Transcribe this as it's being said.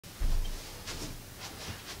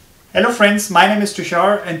Hello friends, my name is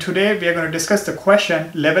Tushar and today we are going to discuss the question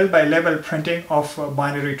level by level printing of a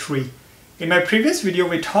binary tree. In my previous video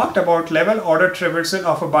we talked about level order traversal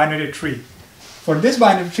of a binary tree. For this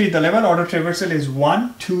binary tree the level order traversal is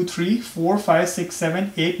 1, 2, 3, 4, 5, 6,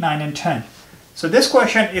 7, 8, 9 and 10. So this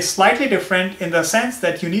question is slightly different in the sense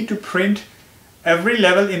that you need to print every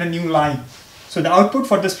level in a new line. So the output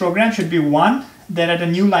for this program should be 1, then at a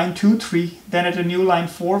new line 2, 3, then at a new line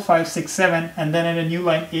 4, 5, 6, 7, and then at a new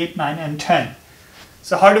line 8, 9, and 10.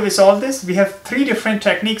 So how do we solve this? We have 3 different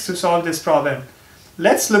techniques to solve this problem.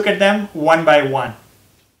 Let's look at them one by one.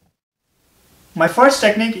 My first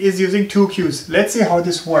technique is using 2 queues. Let's see how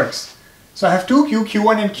this works. So I have 2 queues,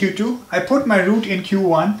 Q1 and Q2. I put my root in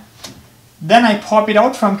Q1. Then I pop it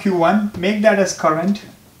out from Q1, make that as current.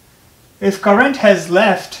 If current has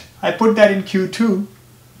left, I put that in Q2.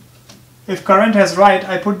 If current has right,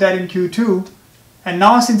 I put that in Q2. And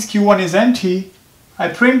now since Q1 is empty, I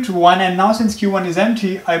print 1, and now since Q1 is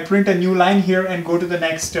empty, I print a new line here and go to the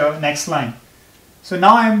next line. So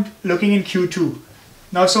now I'm looking in Q2.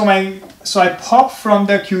 Now so I pop from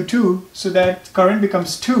the Q2 so that current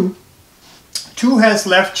becomes 2. 2 has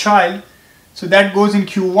left child, so that goes in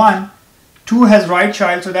Q1. 2 has right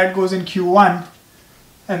child, so that goes in Q1.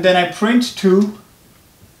 And then I print 2.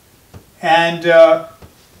 And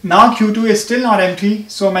now Q2 is still not empty,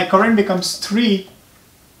 so my current becomes 3.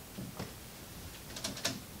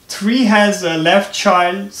 3 has a left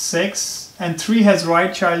child 6 and 3 has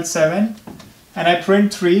right child 7, and I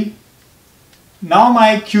print 3. Now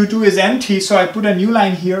my Q2 is empty, so I put a new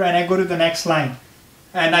line here and I go to the next line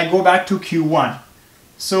and I go back to Q1.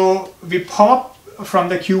 So we pop from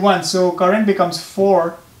the Q1, so current becomes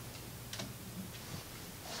 4,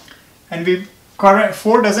 and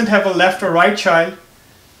 4 doesn't have a left or right child,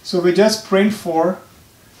 so we just print 4.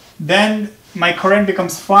 Then my current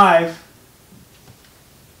becomes 5.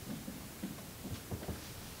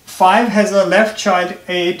 5 has a left child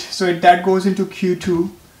 8, so that goes into Q2.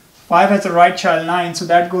 5 has a right child 9, so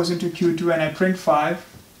that goes into Q2 and I print 5.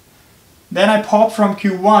 Then I pop from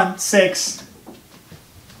Q1 6.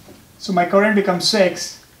 So my current becomes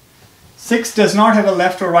 6. 6 does not have a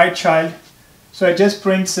left or right child, so I just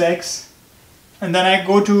print 6. And then I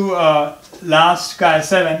go to last guy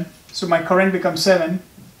 7, so my current becomes 7.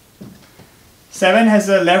 7 has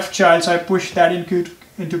a left child, so I push that into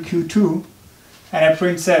Q2 and I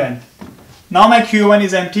print 7. Now my Q1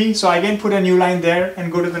 is empty, so I again put a new line there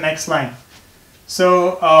and go to the next line.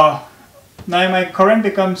 So now my current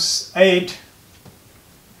becomes 8.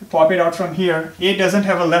 I pop it out from here. 8 doesn't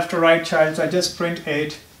have a left or right child, so I just print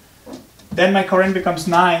 8. Then my current becomes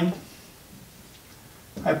 9.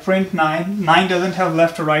 I print 9. 9 doesn't have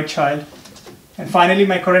left or right child. And finally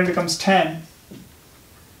my current becomes 10.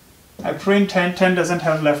 I print 10. 10 doesn't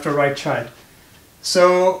have left or right child.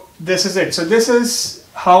 So this is it. So this is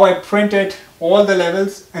how I printed all the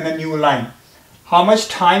levels in a new line. How much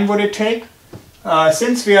time would it take?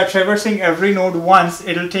 Since we are traversing every node once,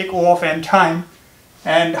 it will take O of n time.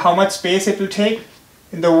 And how much space it will take?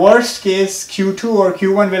 In the worst case, Q2 or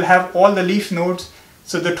Q1 will have all the leaf nodes,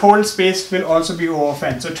 so the total space will also be O of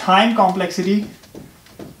n. So time complexity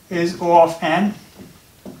is O of n,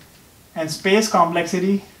 and space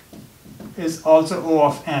complexity is also O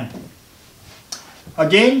of n.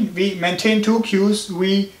 Again, we maintain 2 queues.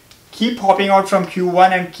 We keep hopping out from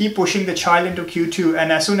Q1 and keep pushing the child into Q2,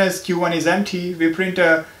 and as soon as Q1 is empty, we print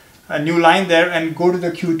a new line there and go to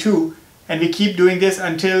the Q2, and we keep doing this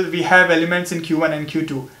until we have elements in Q1 and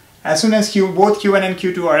Q2. As soon as both Q1 and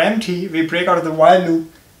Q2 are empty, we break out of the while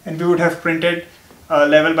loop and we would have printed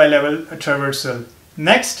level by level traversal.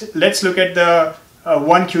 Next, let's look at the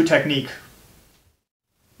 1 queue technique.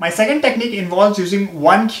 My second technique involves using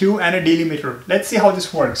 1 queue and a delimiter. Let's see how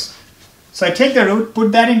this works. So I take the root,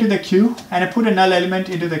 put that into the queue, and I put a null element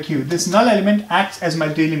into the queue. This null element acts as my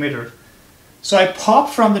delimiter. So I pop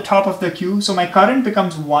from the top of the queue, so my current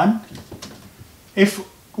becomes 1. If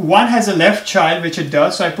 1 has a left child, which it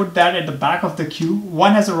does, so I put that at the back of the queue.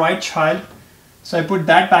 1 has a right child, so I put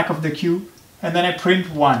that back of the queue, and then I print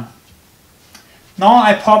 1. Now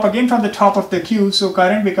I pop again from the top of the queue, so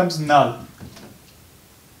current becomes null.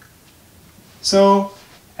 So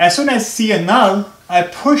as soon as I see a null, I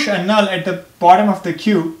push a null at the bottom of the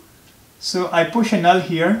queue. So I push a null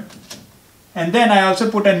here, and then I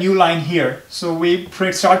also put a new line here. So we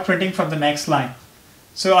start printing from the next line.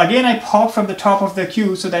 So again I pop from the top of the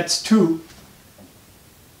queue, so that's 2.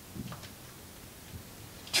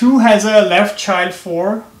 2 has a left child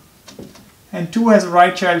 4, and 2 has a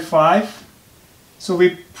right child 5. So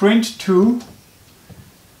we print 2.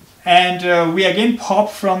 And we again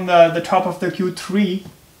pop from the top of the queue 3.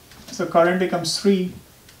 So current becomes 3.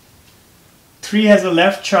 3 has a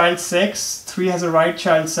left child 6, 3 has a right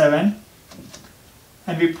child 7,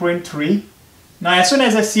 and we print 3. Now as soon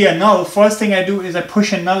as I see a null, first thing I do is I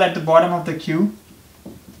push a null at the bottom of the queue.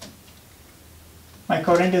 My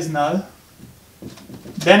current is null.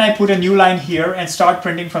 Then I put a new line here and start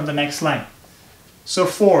printing from the next line. So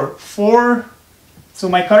 4, so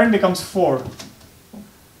my current becomes 4.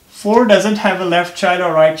 4 doesn't have a left child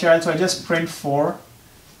or right child, so I just print 4.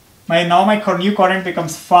 Now my new current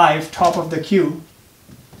becomes 5, top of the queue.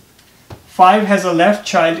 5 has a left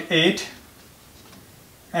child 8,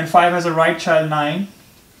 and 5 has a right child 9,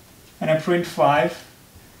 and I print 5.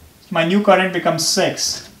 My new current becomes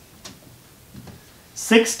 6.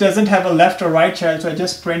 6 doesn't have a left or right child, so I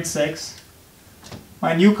just print 6.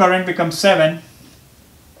 My new current becomes 7.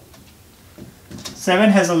 7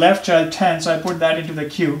 has a left child 10, so I put that into the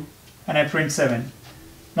queue and I print 7.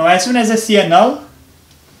 Now as soon as I see a null,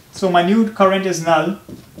 so my new current is null.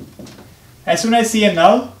 As soon as I see a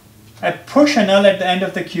null, I push a null at the end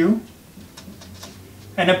of the queue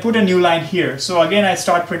and I put a new line here. So again I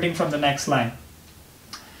start printing from the next line.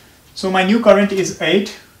 So my new current is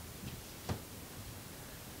 8.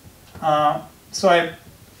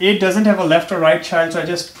 8 doesn't have a left or right child, so I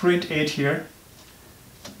just print 8 here.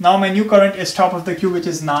 Now my new current is top of the queue, which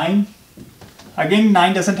is 9. Again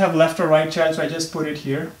 9 doesn't have left or right child, so I just put it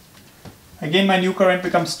here. Again my new current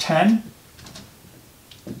becomes 10.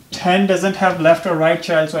 10 doesn't have left or right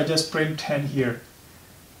child, so I just print 10 here.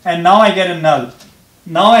 And now I get a null.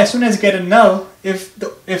 Now as soon as I get a null, if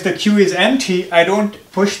the queue is empty, I don't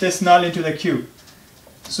push this null into the queue.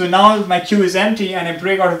 So now my queue is empty and I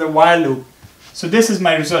break out of the while loop. So this is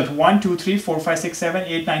my result, 1, 2, 3, 4, 5, 6, 7,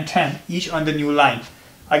 8, 9, 10, each on the new line.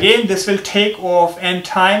 Again, this will take O of n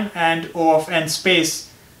time and O of n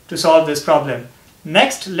space to solve this problem.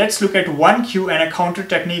 Next, let's look at one queue and a counter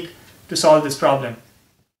technique to solve this problem.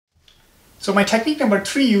 So my technique number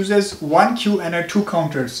 3 uses one queue and 2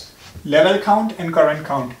 counters, level count and current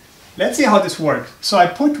count. Let's see how this works. So I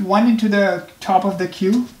put 1 into the top of the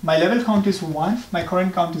queue, my level count is 1, my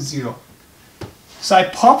current count is 0. So I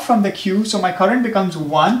pop from the queue, so my current becomes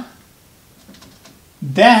 1.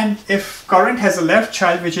 Then if current has a left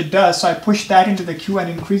child, which it does, so I push that into the queue and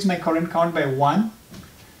increase my current count by 1.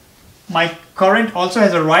 My current also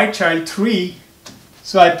has a right child 3,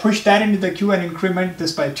 so I push that into the queue and increment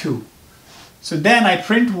this by 2. So then I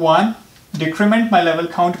print 1, decrement my level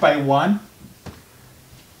count by 1.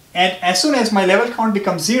 And as soon as my level count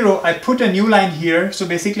becomes 0, I put a new line here. So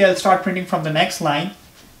basically I'll start printing from the next line.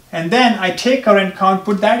 And then I take current count,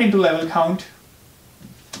 put that into level count,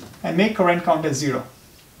 and make current count as 0.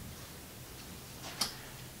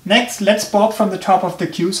 Next, let's pop from the top of the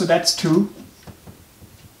queue. So that's 2.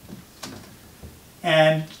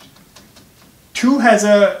 And 2 has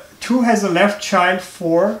a left child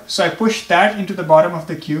 4. So I push that into the bottom of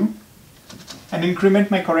the queue and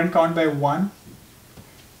increment my current count by 1.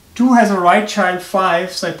 2 has a right child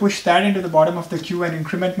 5, so I push that into the bottom of the queue and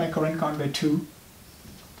increment my current count by 2.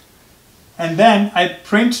 And then I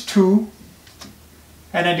print 2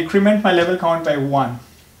 and I decrement my level count by 1.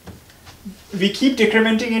 We keep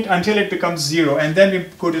decrementing it until it becomes 0 and then we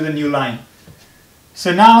go to the new line.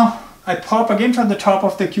 So now I pop again from the top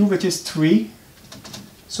of the queue, which is 3.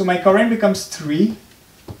 So my current becomes 3.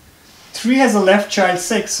 3 has a left child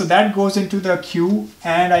 6, so that goes into the queue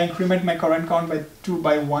and I increment my current count by 2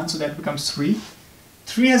 by 1, so that becomes 3.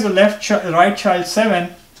 3 has a right child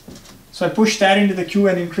 7, so I push that into the queue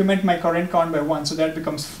and increment my current count by 1, so that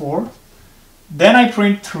becomes 4. Then I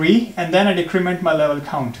print 3 and then I decrement my level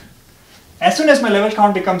count. As soon as my level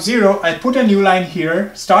count becomes 0, I put a new line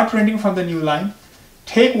here, start printing from the new line,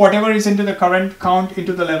 take whatever is into the current count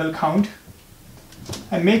into the level count,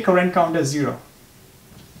 and make current count as 0.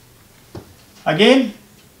 Again,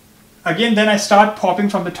 then I start popping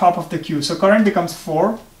from the top of the queue. So current becomes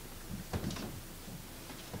 4.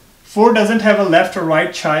 4 doesn't have a left or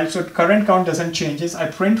right child, so current count doesn't change.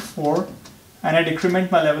 I print 4 and I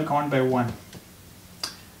decrement my level count by 1.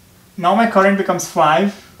 Now my current becomes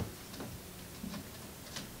 5.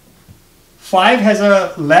 5 has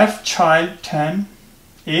a left child 10,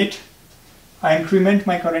 8. I increment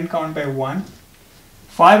my current count by 1.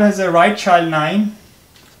 5 has a right child 9.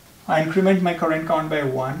 I increment my current count by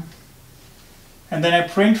 1. And then I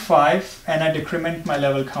print 5 and I decrement my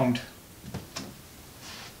level count.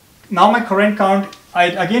 Now my current count, I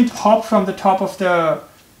again pop from the top of the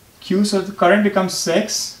queue, so the current becomes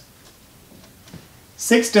 6.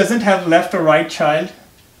 6 doesn't have left or right child,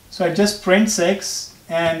 so I just print 6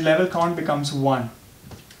 and level count becomes 1.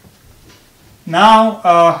 Now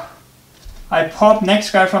I pop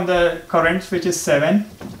next guy from the current, which is 7.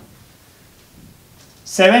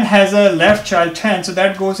 7 has a left child 10, so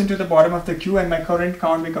that goes into the bottom of the queue and my current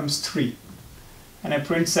count becomes 3. And I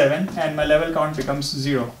print 7 and my level count becomes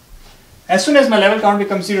 0. As soon as my level count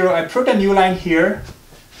becomes 0, I put a new line here,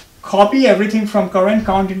 copy everything from current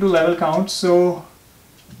count into level count, so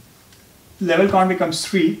level count becomes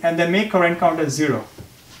 3, and then make current count as 0.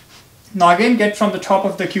 Now again get from the top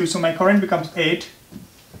of the queue, so my current becomes 8.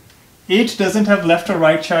 8 doesn't have left or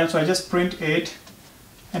right child, so I just print 8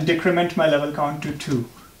 and decrement my level count to 2.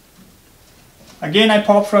 Again I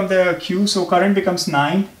pop from the queue, so current becomes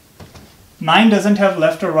 9. 9 doesn't have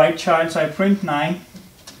left or right child, so I print 9.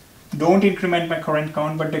 Don't increment my current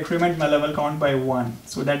count, but decrement my level count by 1,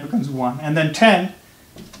 so that becomes 1. And then 10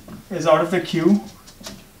 is out of the queue,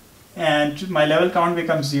 and my level count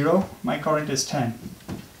becomes 0, my current is 10.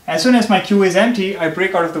 As soon as my queue is empty, I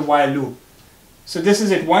break out of the while loop. So this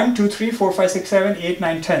is it, 1, 2, 3, 4, 5, 6, 7, 8,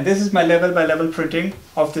 9, 10. This is my level by level printing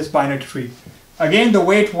of this binary tree. Again, the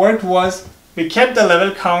way it worked was, we kept the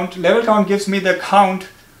level count. Level count gives me the count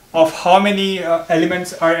of how many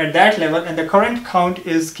elements are at that level, and the current count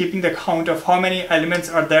is keeping the count of how many elements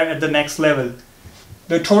are there at the next level.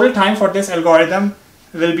 The total time for this algorithm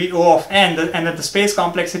will be O of n, and the space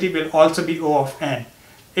complexity will also be O of n.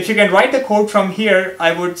 If you can write the code from here,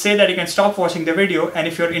 I would say that you can stop watching the video, and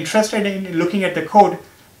if you're interested in looking at the code,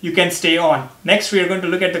 you can stay on. Next, we are going to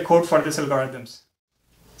look at the code for this algorithms.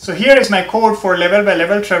 So here is my code for level by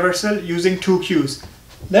level traversal using 2 queues.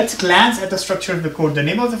 Let's glance at the structure of the code. The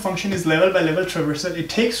name of the function is level by level traversal. It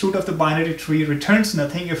takes root of the binary tree, returns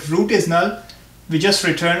nothing. If root is null, we just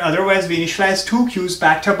return. Otherwise, we initialize 2 queues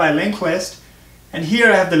backed up by linked list. And here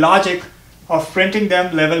I have the logic of printing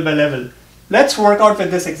them level by level. Let's work out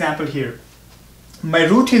with this example here. My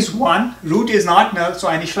root is 1, root is not null, so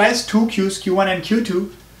I initialize 2 queues, q1 and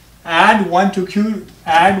q2, add 1 to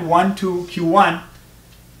q1.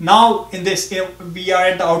 Now in this, we are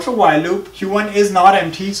at the outer while loop. Q1 is not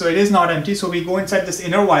empty, so it is not empty, so we go inside this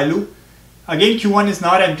inner while loop. Again, Q1 is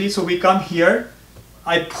not empty, so we come here.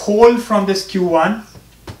 I pull from this Q1.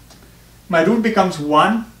 My root becomes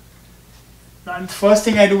 1. And the first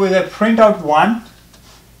thing I do is I print out 1.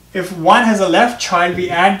 If 1 has a left child, we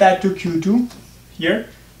add that to Q2 here.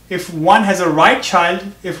 If 1 has a right child,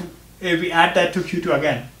 if we add that to Q2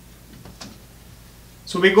 again.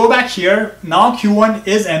 So we go back here. Now Q1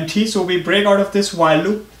 is empty, so we break out of this while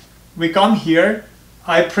loop. We come here.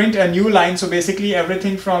 I print a new line, so basically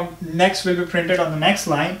everything from next will be printed on the next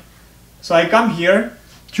line. So I come here.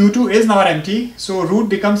 Q2 is not empty, so root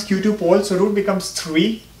becomes Q2 pole, so root becomes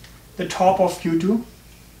 3, the top of Q2.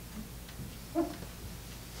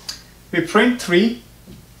 We print 3.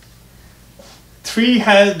 3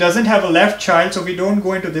 doesn't have a left child, so we don't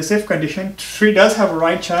go into this if condition. 3 does have a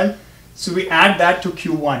right child, so we add that to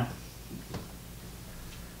Q1.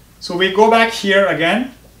 So we go back here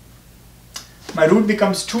again. My root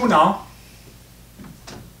becomes 2 now.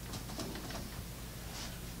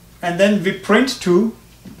 And then we print 2.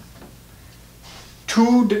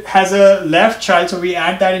 2 has a left child, so we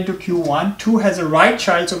add that into Q1. 2 has a right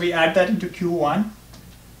child, so we add that into Q1.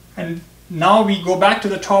 And now we go back to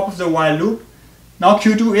the top of the while loop. Now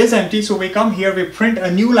Q2 is empty, so we come here, we print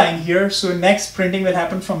a new line here, so next printing will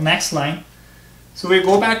happen from next line. So we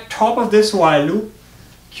go back top of this while loop.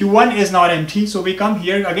 Q1 is not empty, so we come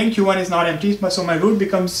here, again Q1 is not empty, so my root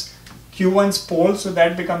becomes Q1's pole, so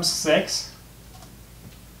that becomes 6.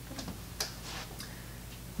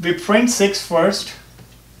 We print 6 first.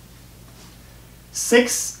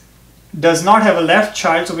 6 does not have a left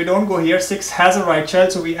child, so we don't go here. 6 has a right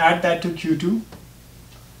child, so we add that to Q2.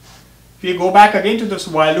 We go back again to this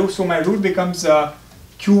while loop, so my root becomes,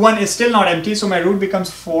 Q1 is still not empty, so my root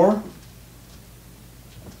becomes 4.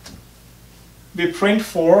 We print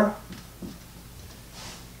 4.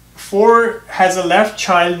 4 has a left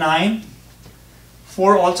child 9.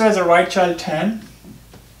 4 also has a right child 10.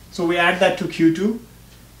 So we add that to Q2.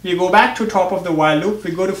 We go back to top of the while loop.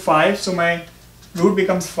 We go to 5. So my root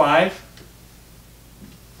becomes 5.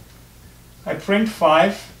 I print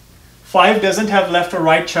 5. 5 doesn't have left or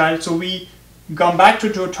right child. So we come back to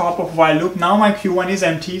the top of while loop. Now my Q1 is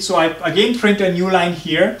empty. So I again print a new line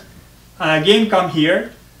here. I again come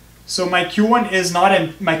here. So my Q1 is not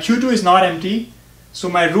empty. My Q2 is not empty. So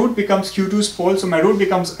my root becomes Q2's pole. So my root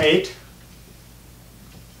becomes 8.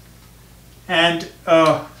 And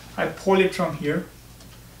I pull it from here.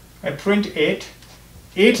 I print 8.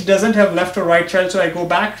 8 doesn't have left or right child, so I go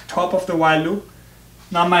back top of the while loop.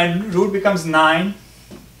 Now my root becomes 9.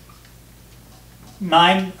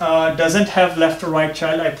 9 doesn't have left or right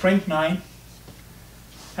child. I print 9.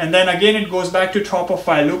 And then again it goes back to top of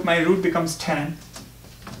while loop. My root becomes 10.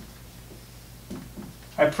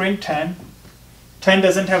 I print 10. 10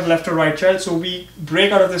 doesn't have left or right child, so we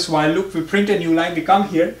break out of this while loop, we print a new line, we come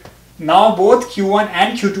here. Now both Q1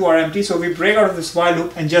 and Q2 are empty, so we break out of this while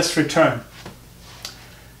loop and just return.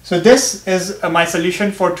 So this is my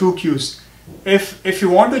solution for 2 Qs. If you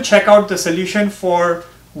want to check out the solution for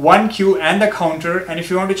 1 Q and the counter, and if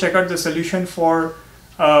you want to check out the solution for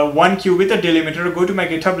 1 Q with a delimiter, go to my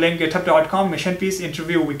GitHub link, github.com, Mission Peace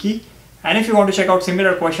Interview Wiki. And if you want to check out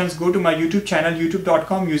similar questions, go to my YouTube channel,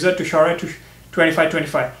 youtube.com, user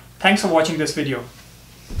Tushara2525. Thanks for watching this video.